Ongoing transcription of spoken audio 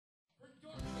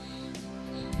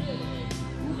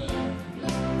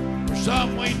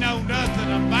something we know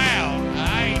nothing about.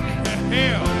 I ain't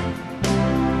hell.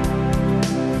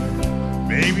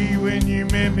 Baby, when you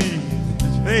met me, the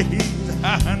face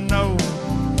I know,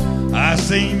 I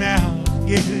seen out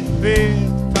getting bed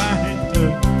fine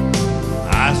too.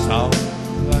 I saw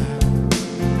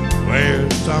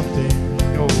where's something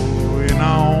going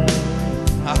on.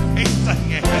 I can't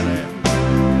sing it.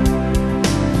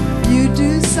 You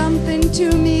do something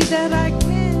to me that I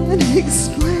can't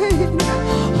explain.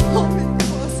 Hold me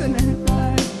close and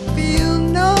I feel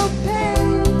no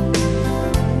pain.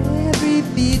 Every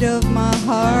beat of my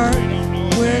heart,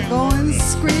 we're going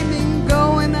screaming,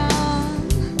 going on.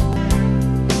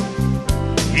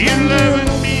 You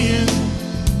loving me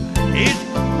it's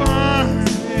fun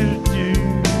to do.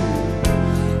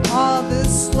 All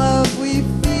this love we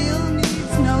feel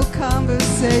needs no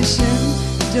conversation.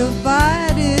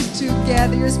 Divided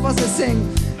together, you're supposed to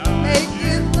sing,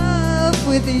 making love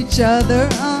with each other.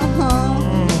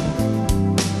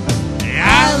 The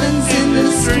islands in the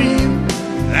stream,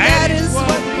 that is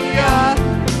what we are.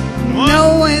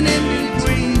 No one in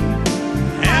between.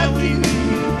 How we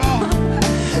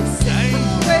Sail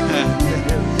away with me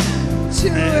to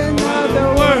another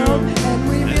world, and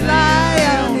we rely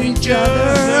on each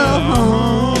other.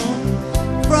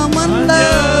 From one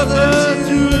lover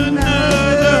to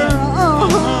another.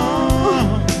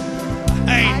 I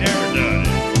ain't never done it.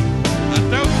 I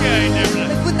told you I ain't never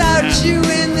done it. Without you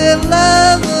and the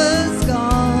lovers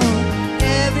gone,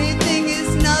 everything is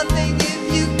nothing if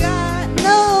you got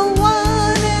no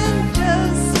one and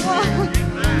just one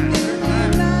in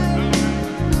life.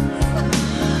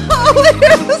 Oh,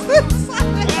 it was the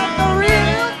sign of the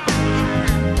real.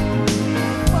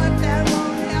 But that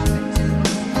won't happen to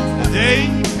us. Today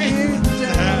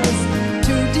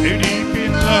Too deep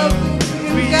in love,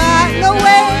 we got no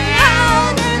way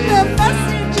out, and the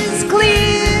message is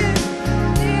clear.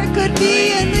 There could be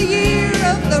in the year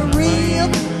of the real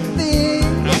thing.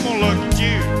 I'm gonna look at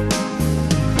you.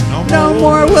 No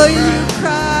more will you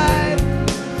cry,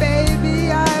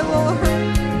 baby. I will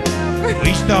hurt you never.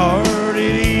 We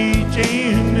started each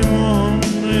and one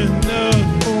another.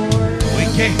 We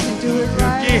can't do it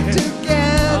right together.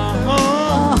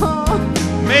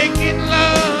 Making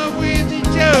love with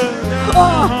each other.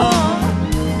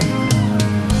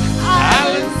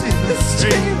 Islands in the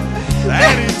stream,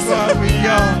 that is what we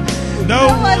are. No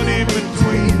one in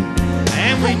between,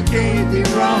 and we can't be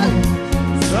wrong.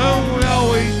 So we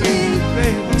always be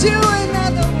baby to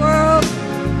another world,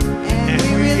 and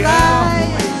we rely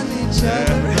on each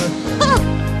other.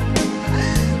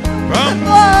 From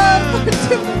one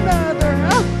to another.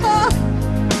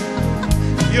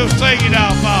 You'll sing it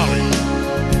out, Molly.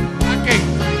 I can't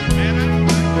sing it, man.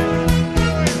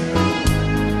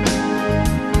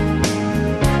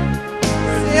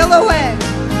 Sail away.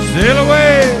 Sail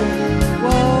away.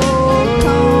 Whoa,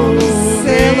 come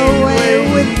sail away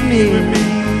with me.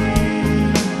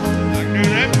 I can do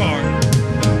that part.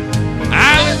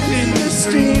 Islands in the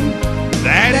stream,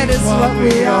 that is what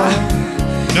we are.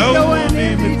 No one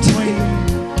in between.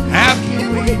 How can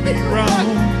we be wrong?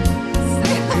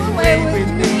 Sail away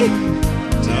with me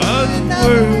To other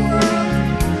world.